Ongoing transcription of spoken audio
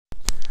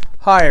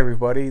Hi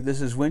everybody, this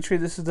is Wintry.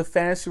 This is the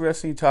Fantasy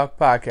Wrestling Talk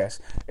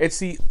Podcast. It's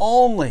the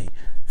only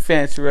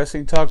Fantasy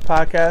Wrestling Talk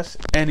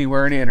Podcast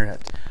anywhere on the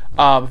internet.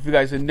 If you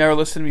guys have never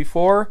listened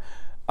before,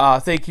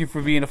 thank you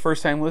for being a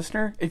first-time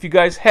listener. If you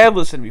guys have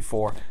listened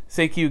before,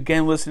 thank you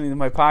again for listening to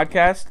my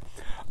podcast.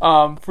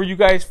 For you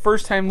guys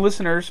first-time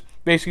listeners,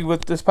 basically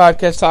what this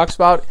podcast talks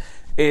about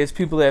is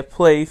people that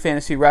play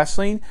fantasy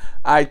wrestling.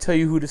 I tell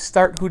you who to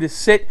start, who to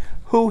sit,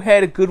 who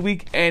had a good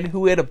week, and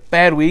who had a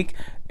bad week.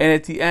 And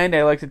at the end,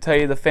 I like to tell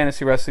you the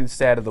fantasy wrestling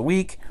stat of the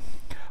week.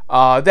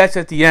 That's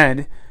at the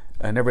end,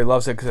 and everybody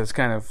loves it because it's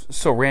kind of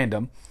so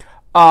random.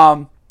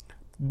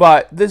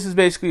 But this is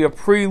basically a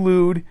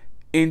prelude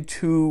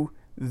into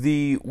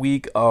the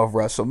week of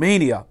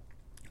WrestleMania.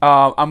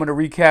 I'm going to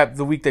recap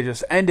the week that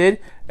just ended,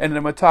 and then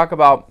I'm going to talk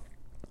about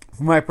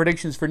my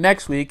predictions for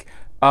next week.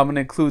 I'm going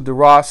to include the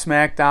Raw,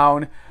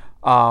 SmackDown,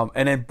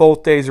 and then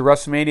both days of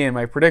WrestleMania in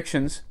my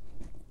predictions.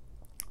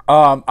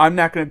 I'm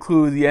not going to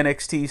include the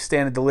NXT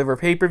Stand and Deliver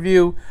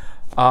pay-per-view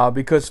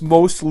because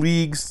most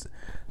leagues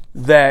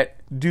that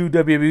do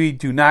WWE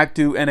do not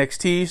do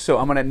NXT, so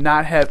I'm going to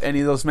not have any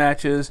of those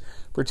matches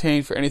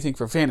pertain for anything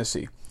for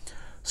fantasy.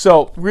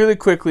 So, really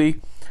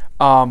quickly,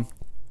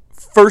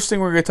 first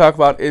thing we're going to talk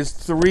about is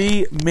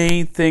three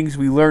main things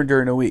we learned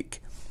during the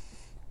week.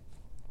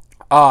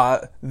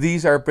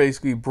 These are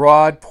basically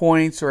broad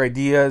points or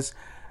ideas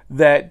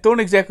that don't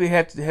exactly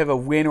have to have a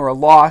win or a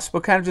loss,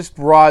 but kind of just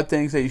broad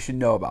things that you should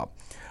know about.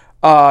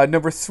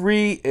 Number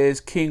 3 is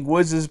King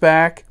Woods is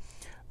back.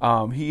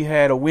 He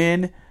had a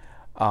win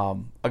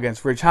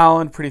against Ridge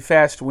Holland, pretty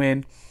fast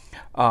win.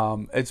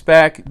 It's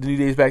back. The New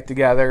Day's back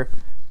together.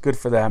 Good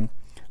for them.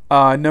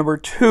 Number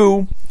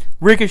 2,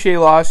 Ricochet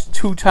lost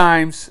 2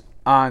 times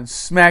on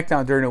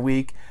SmackDown during the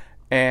week,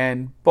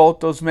 and both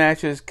those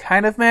matches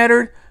kind of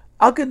mattered.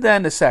 I'll get that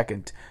in a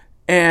second.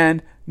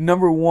 And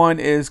number 1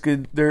 is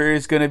good. There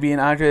is going to be an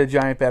Andre the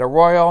Giant Battle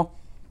Royal.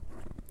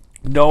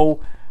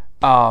 No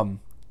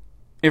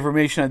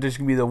information that there's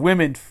going to be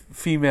the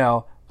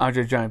female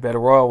Andre the Giant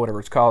Battle Royal, whatever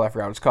it's called. I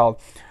forgot what it's called.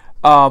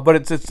 But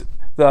it's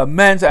the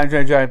men's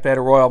Andre the Giant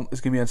Battle Royal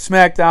is going to be on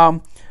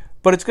SmackDown.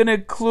 But it's going to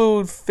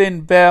include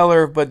Finn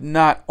Balor, but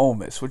not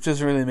Omos, which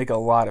doesn't really make a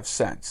lot of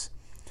sense.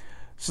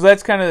 So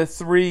that's kind of the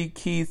 3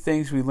 key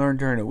things we learned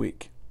during the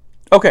week.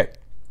 Okay.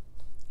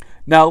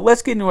 Now,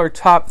 let's get into our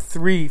top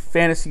 3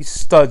 fantasy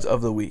studs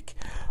of the week.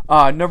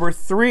 Number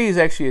 3 is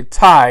actually a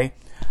tie.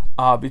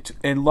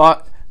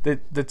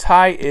 The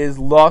tie is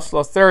Los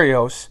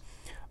Lotharios,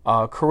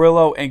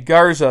 Carrillo, and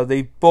Garza.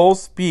 They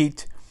both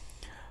beat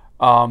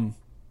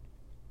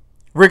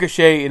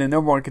Ricochet in a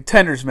number 1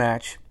 contenders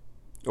match,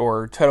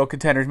 or title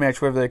contenders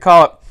match, whatever they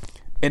call it.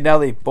 And now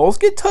they both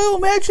get title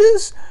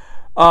matches.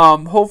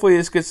 Hopefully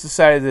this gets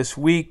decided this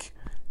week.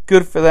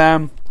 Good for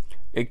them.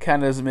 It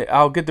kind of doesn't.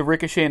 I'll get the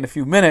Ricochet in a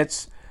few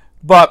minutes,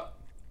 but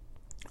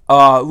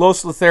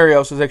Los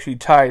Lotharios is actually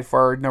tied for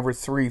our number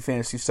 3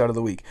 fantasy stud of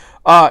the week.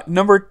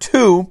 Number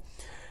 2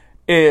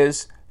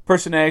 is the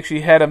person that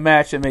actually had a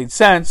match that made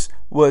sense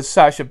was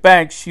Sasha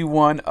Banks. She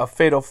won a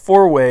Fatal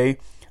 4-Way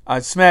on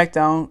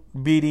SmackDown,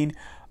 beating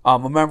a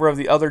member of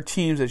the other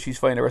teams that she's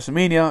fighting at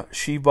WrestleMania.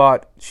 She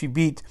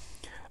beat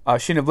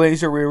Shayna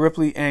Baszler, Rhea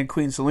Ripley, and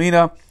Queen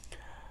Selina.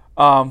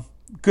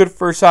 Good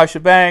for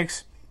Sasha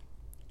Banks.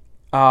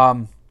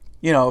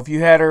 If you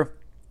had her,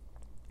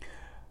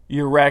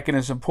 you're racking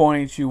in some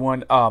points. You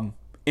won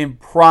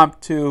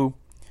impromptu,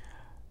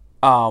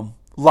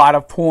 lot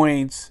of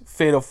points,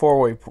 fatal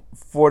 4-way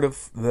for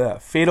the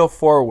fatal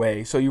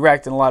 4-way. So you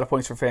racked in a lot of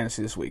points for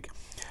fantasy this week.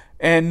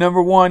 And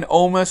number 1,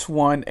 Omos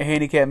won a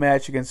handicap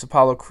match against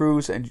Apollo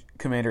Crews and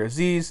Commander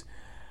Aziz.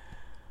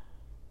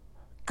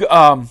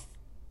 If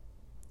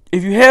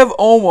you have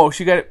Omos,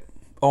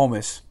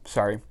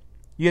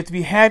 you have to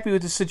be happy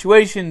with the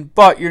situation,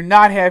 but you're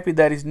not happy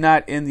that he's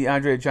not in the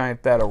Andre the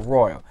Giant Battle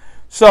Royal.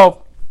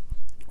 So,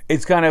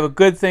 it's kind of a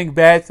good thing,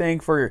 bad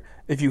thing for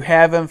if you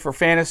have him for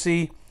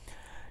fantasy.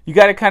 You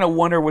got to kind of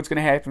wonder what's going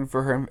to happen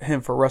for him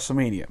for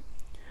WrestleMania.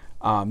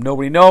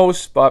 Nobody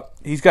knows, but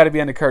he's got to be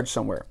on the card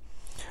somewhere.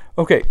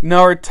 Okay,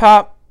 now our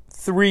top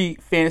 3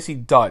 fantasy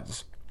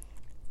duds.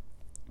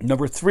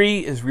 Number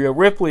 3 is Rhea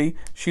Ripley.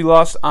 She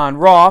lost on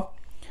Raw,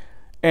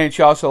 and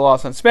she also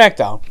lost on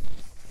SmackDown.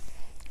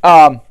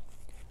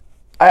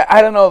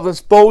 I don't know if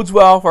this bodes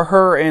well for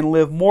her and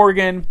Liv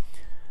Morgan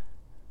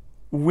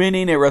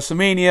winning at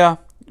WrestleMania,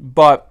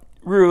 but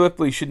Rhea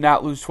Ripley should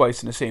not lose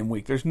twice in the same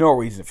week. There's no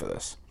reason for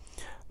this.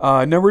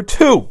 Number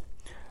 2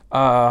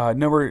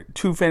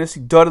 fantasy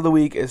dud of the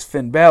week is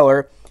Finn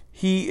Balor.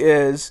 He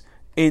is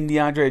in the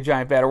Andre the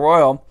Giant Battle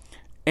Royal,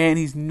 and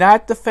he's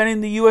not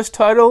defending the U.S.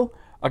 title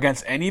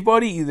against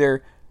anybody,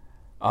 either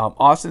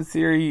Austin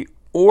Theory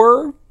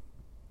or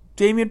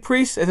Damian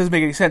Priest. That doesn't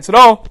make any sense at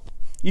all.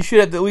 You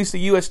should have at least the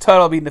U.S.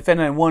 title being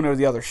defended on one or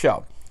the other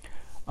show.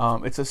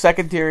 It's a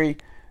secondary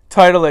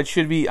title that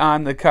should be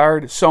on the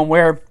card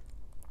somewhere.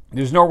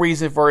 There's no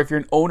reason for, if you're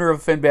an owner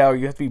of Finn Balor,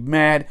 you have to be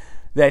mad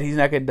that he's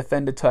not going to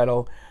defend the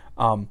title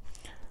on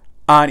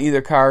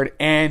either card,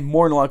 and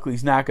more than likely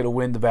he's not going to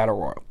win the Battle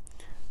Royal.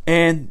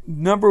 And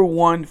number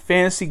one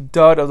fantasy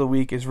dud of the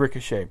week is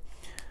Ricochet.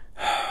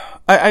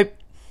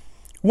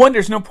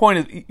 There's no point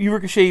of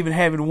Ricochet even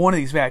having one of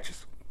these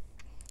matches,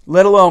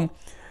 let alone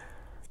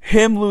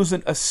him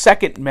losing a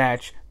second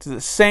match to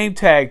the same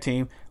tag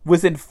team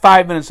within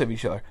 5 minutes of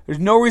each other. There's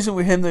no reason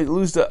for him to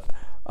lose to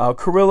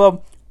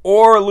Carrillo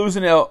or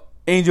losing to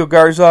Angel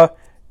Garza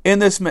in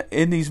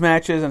these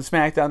matches on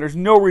SmackDown. There's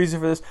no reason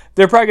for this.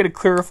 They're probably going to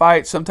clarify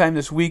it sometime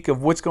this week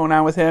of what's going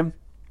on with him.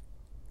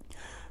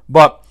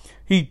 But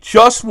he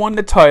just won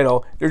the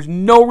title. There's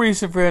no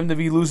reason for him to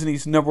be losing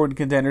these number one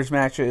contenders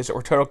matches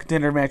or title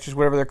contender matches,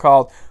 whatever they're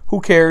called. Who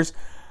cares?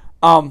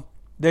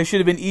 They should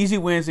have been easy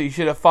wins. That you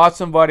should have fought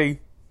somebody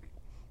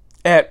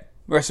at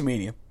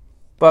WrestleMania.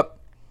 But,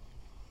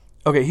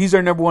 okay, he's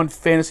our number one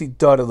fantasy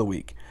dud of the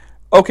week.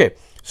 Okay,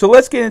 so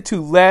let's get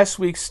into last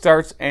week's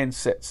starts and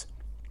sits.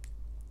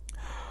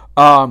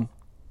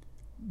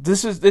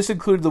 This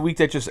included the week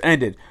that just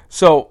ended.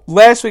 So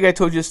last week I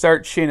told you to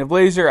start Shayna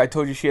Baszler. I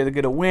told you she had to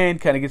get a win,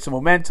 kind of get some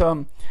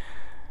momentum.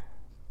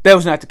 That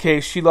was not the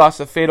case. She lost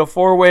a fatal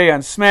 4-way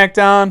on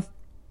SmackDown.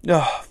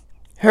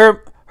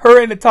 Her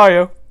and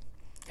Natalya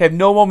have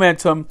no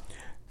momentum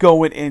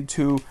going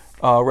into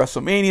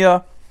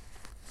WrestleMania.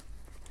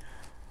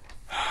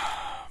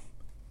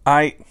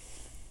 I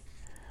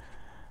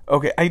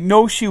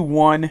know she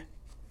won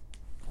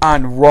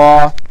on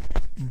Raw,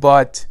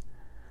 but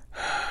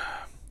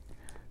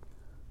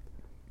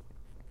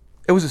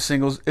it was a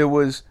singles. It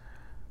was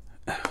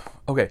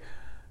okay.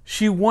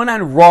 She won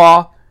on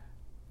Raw,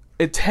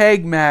 a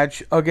tag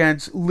match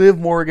against Liv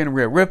Morgan and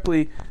Rhea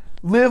Ripley.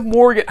 Liv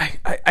Morgan,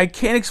 I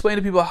can't explain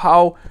to people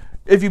how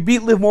if you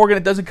beat Liv Morgan,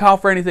 it doesn't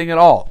count for anything at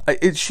all.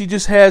 She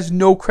just has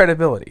no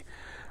credibility.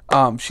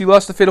 She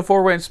lost the Fatal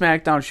 4-Way on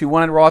SmackDown. She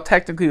won on Raw.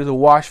 Technically, it was a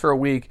wash for a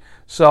week.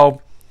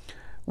 So,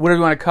 whatever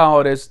you want to call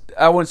it,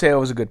 I wouldn't say it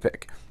was a good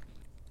pick.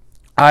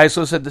 I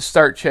also said to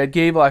start Chad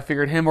Gable. I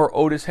figured him or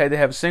Otis had to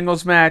have a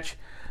singles match.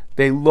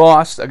 They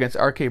lost against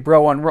RK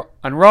Bro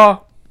on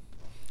Raw.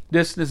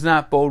 This does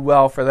not bode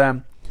well for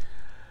them.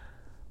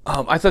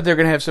 I thought they were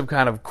going to have some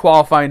kind of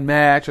qualifying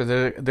match, or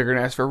they're going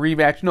to ask for a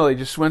rematch. No, they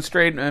just went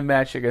straight in a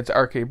match against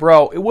RK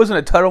Bro. It wasn't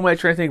a title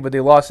match or anything, but they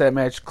lost that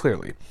match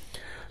clearly.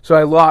 So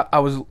I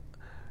was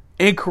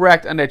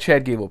incorrect on that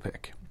Chad Gable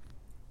pick.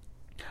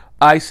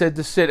 I said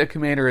to sit a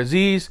Commander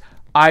Aziz.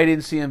 I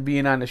didn't see him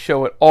being on the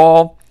show at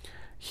all.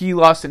 He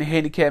lost in a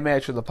handicap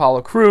match with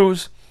Apollo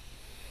Crews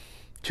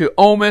to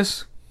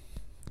Omos.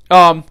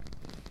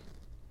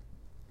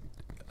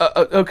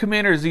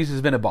 Commander Aziz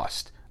has been a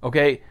bust.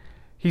 Okay,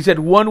 he's had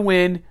one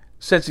win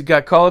since he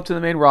got called up to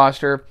the main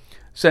roster,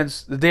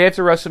 since the day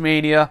after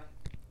WrestleMania,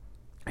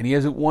 and he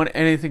hasn't won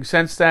anything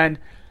since then.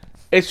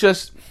 It's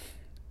just,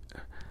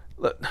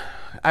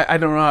 I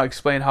don't know how to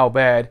explain how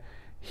bad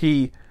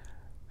he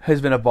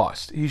has been a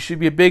bust. He should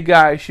be a big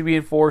guy, should be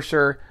an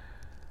enforcer,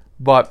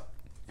 but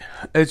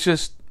it's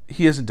just,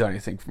 he hasn't done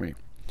anything for me.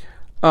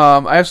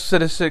 I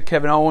also said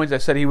Kevin Owens. I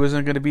said he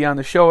wasn't going to be on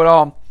the show at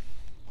all.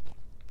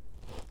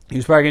 He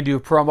was probably going to do a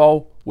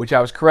promo, which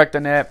I was correct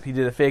on that. He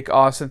did a fake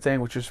Austin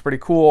thing, which was pretty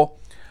cool.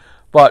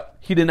 But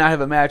he did not have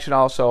a match at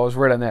all, so I was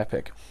right on that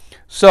pick.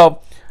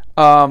 So,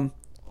 start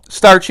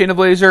Shayna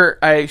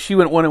Baszler. She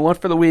went 1-1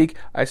 for the week.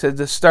 I said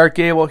to start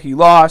Gable. He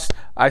lost.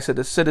 I said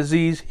to sit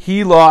Aziz.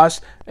 He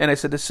lost. And I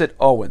said to sit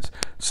Owens.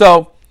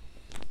 So,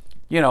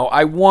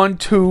 I won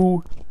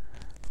 2.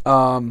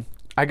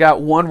 I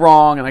got 1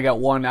 wrong, and I got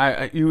 1.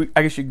 I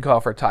guess you can call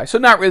it for a tie. So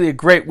not really a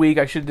great week.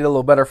 I should have did a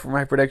little better for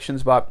my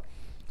predictions, but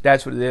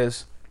that's what it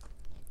is.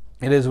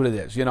 It is what it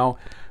is.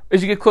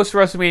 As you get close to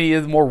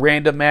WrestleMania, the more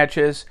random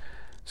matches.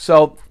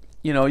 So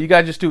you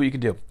gotta just do what you can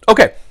do.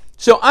 Okay,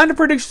 so on to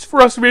predictions for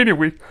WrestleMania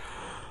week.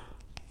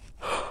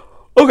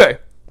 Okay,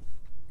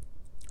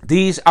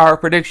 these are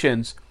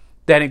predictions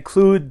that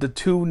include the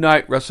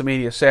 2-night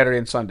WrestleMania, Saturday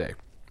and Sunday,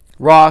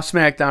 Raw,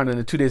 SmackDown, and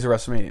the 2 days of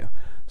WrestleMania.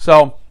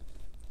 So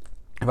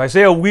if I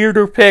say a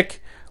weirder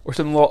pick or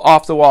something a little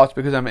off the wall, it's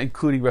because I'm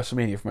including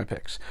WrestleMania for my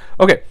picks.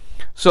 Okay,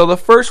 so the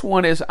first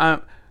one is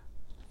I'm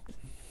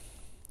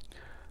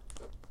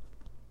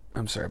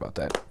sorry about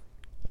that.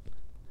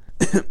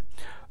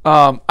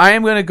 I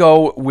am going to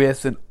go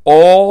with an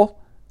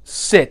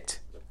all-sit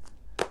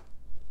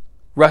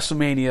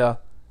WrestleMania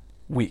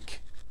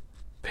week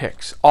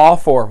picks. All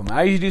 4 of them.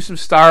 I usually do some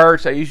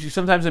starts.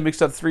 Sometimes I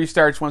mix up 3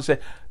 starts, 1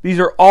 sit. These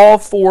are all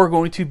 4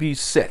 going to be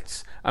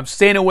sits. I'm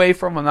staying away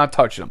from them. I'm not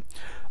touching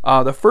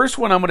them. The first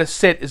one I'm going to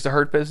sit is the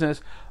Hurt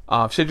Business.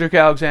 Cedric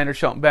Alexander,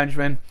 Shelton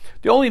Benjamin.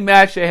 The only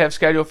match they have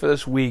scheduled for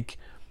this week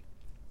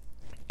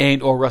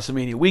or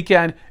WrestleMania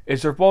weekend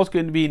is they're both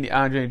going to be in the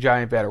Andre the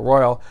Giant Battle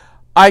Royal.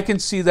 I can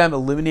see them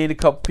eliminating a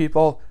couple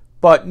people,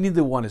 but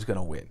neither one is going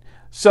to win.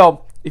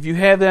 So if you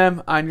have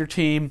them on your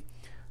team,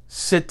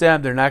 sit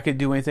them. They're not going to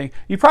do anything.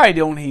 You probably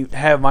don't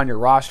have them on your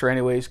roster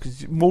anyways,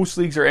 because most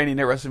leagues are ending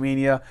at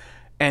WrestleMania,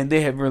 and they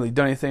haven't really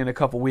done anything in a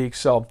couple weeks.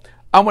 So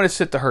I'm going to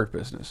sit the Hurt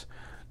Business.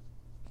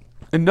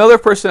 Another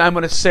person I'm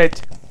going to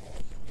sit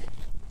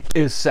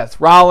is Seth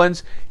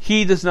Rollins.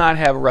 He does not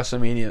have a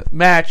WrestleMania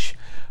match.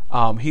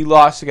 He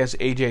lost against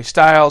AJ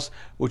Styles,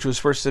 which was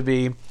supposed to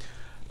be,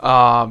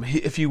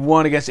 if he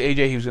won against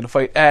AJ, he was going to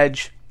fight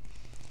Edge.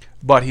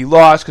 But he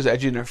lost because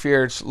Edge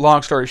interfered.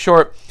 Long story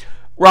short,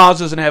 Rollins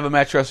doesn't have a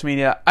match at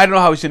WrestleMania. I don't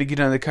know how he's going to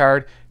get on the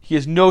card. He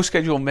has no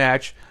scheduled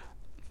match.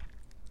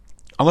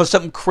 Unless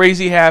something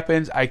crazy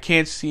happens, I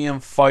can't see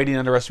him fighting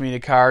on the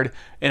WrestleMania card,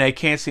 and I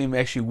can't see him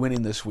actually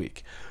winning this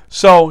week.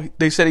 So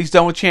they said he's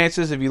done with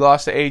chances if he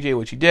lost to AJ,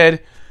 which he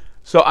did.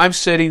 So I'm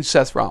sitting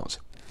Seth Rollins.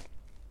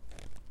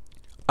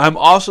 I'm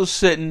also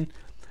sitting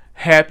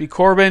Happy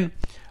Corbin.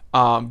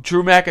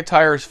 Drew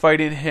McIntyre is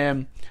fighting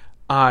him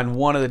on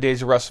one of the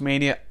days of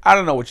WrestleMania. I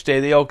don't know which day.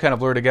 They all kind of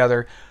blur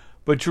together.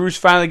 But Drew's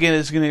finally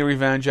getting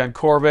revenge on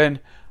Corbin.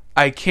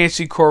 I can't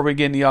see Corbin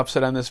getting the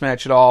upset on this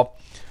match at all.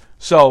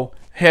 So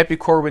Happy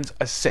Corbin's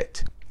a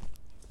sit.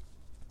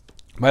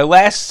 My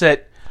last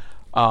sit,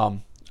 I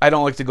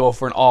don't like to go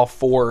for an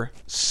all-4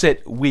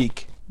 sit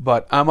week,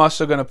 but I'm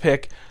also going to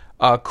pick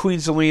Queen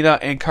Zelina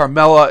and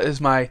Carmella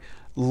as my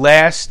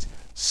last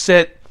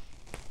sit.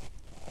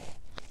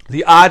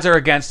 The odds are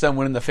against them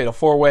winning the Fatal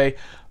 4-Way.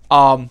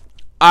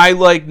 I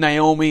like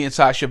Naomi and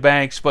Sasha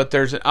Banks, but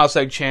there's an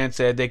outside chance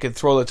that they could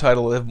throw the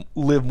title to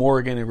Liv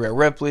Morgan and Rhea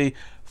Ripley.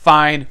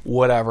 Fine,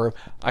 whatever.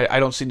 I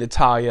don't see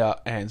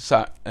Natalya and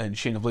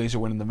Shayna Baszler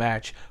winning the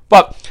match.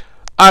 But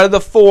out of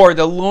the four,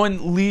 the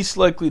one least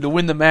likely to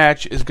win the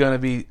match is going to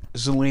be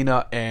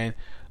Zelina and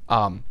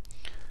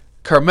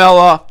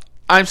Carmella.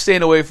 I'm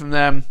staying away from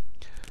them.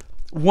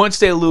 Once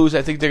they lose,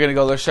 I think they're going to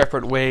go their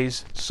separate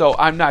ways. So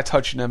I'm not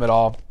touching them at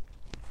all.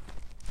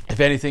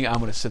 If anything, I'm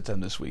going to sit them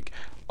this week.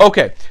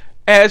 Okay,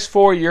 as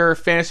for your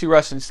fantasy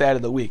wrestling stat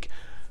of the week.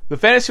 The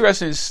fantasy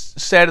wrestling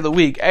stat of the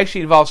week actually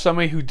involves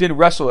somebody who didn't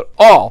wrestle at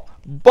all,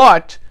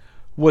 but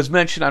was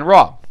mentioned on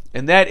Raw,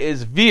 and that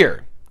is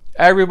Veer.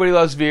 Everybody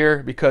loves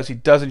Veer because he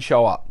doesn't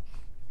show up.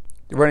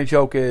 The running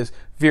joke is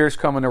Veer's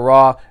coming to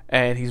Raw,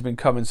 and he's been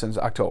coming since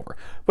October.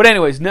 But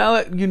anyways, now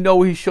that you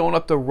know he's showing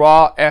up to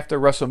Raw after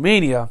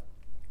WrestleMania,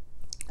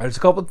 there's a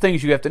couple of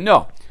things you have to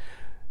know.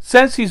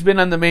 Since he's been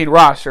on the main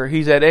roster,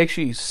 he's had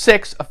actually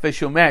 6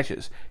 official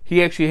matches.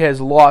 He actually has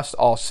lost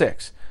all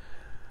 6.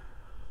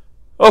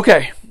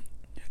 Okay,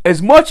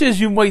 as much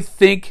as you might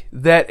think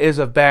that is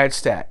a bad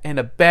stat and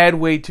a bad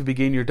way to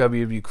begin your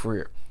WWE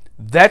career,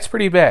 that's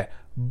pretty bad.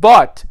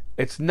 But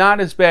it's not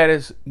as bad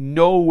as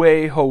No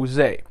Way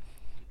Jose,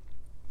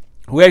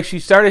 who actually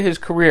started his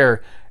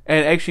career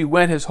and actually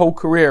went his whole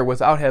career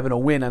without having a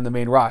win on the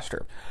main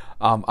roster.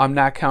 I'm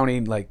not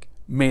counting like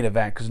main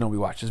event because nobody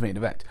watches main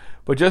event.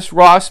 But just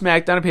Raw,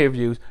 SmackDown, and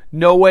pay-per-views.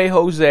 No Way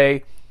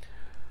Jose.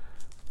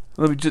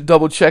 Let me just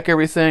double check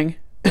everything.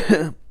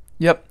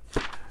 Yep.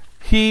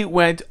 He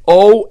went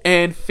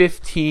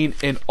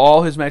 0-15 in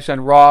all his matches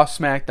on Raw,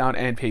 SmackDown,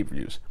 and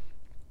pay-per-views.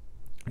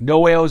 No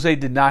Way Jose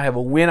did not have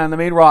a win on the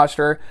main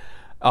roster.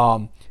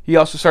 He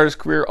also started his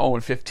career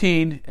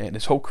 0-15 in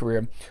his whole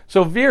career.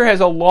 So Veer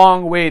has a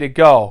long way to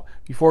go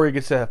before he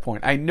gets to that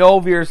point. I know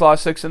Veer's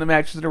lost 6 in the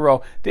matches in a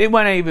row. They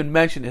might not even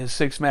mention his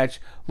 6-match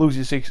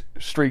losing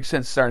streak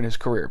since starting his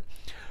career.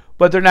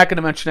 But they're not going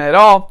to mention that at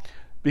all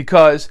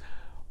because,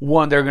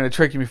 1, they're going to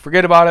trick you and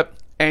forget about it.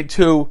 And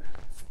 2,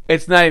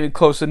 it's not even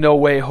close to No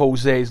Way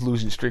Jose's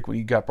losing streak when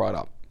he got brought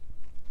up.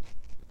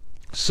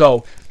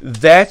 So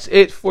that's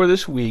it for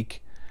this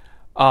week.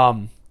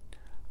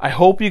 I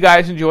hope you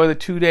guys enjoy the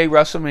 2-day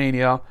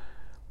WrestleMania.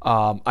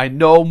 I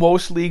know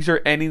most leagues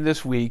are ending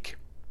this week,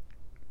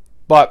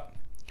 but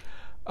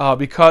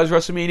because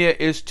WrestleMania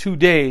is 2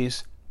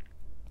 days,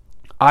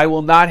 I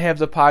will not have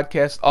the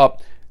podcast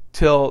up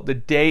till the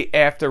day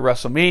after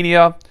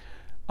WrestleMania.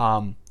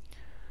 I'm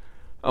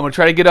going to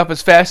try to get up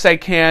as fast as I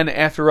can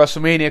after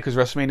WrestleMania because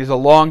WrestleMania is a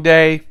long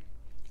day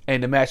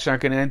and the matches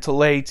aren't going to end till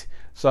late.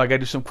 So I got to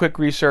do some quick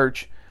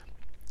research,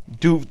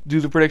 do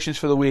the predictions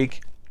for the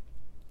week.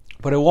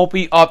 But it won't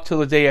be up till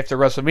the day after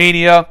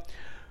WrestleMania.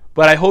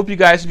 But I hope you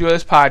guys enjoy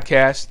this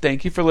podcast.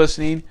 Thank you for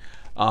listening.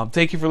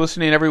 Thank you for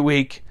listening every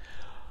week.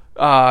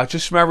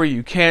 Just remember,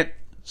 you can't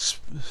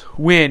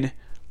win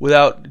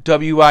without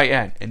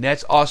WIN. And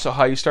that's also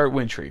how you start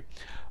WinTree.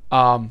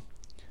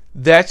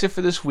 That's it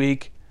for this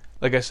week.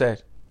 Like I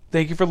said,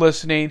 thank you for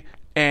listening.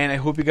 And I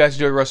hope you guys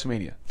enjoy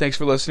WrestleMania. Thanks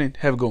for listening.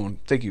 Have a good one.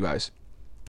 Thank you, guys.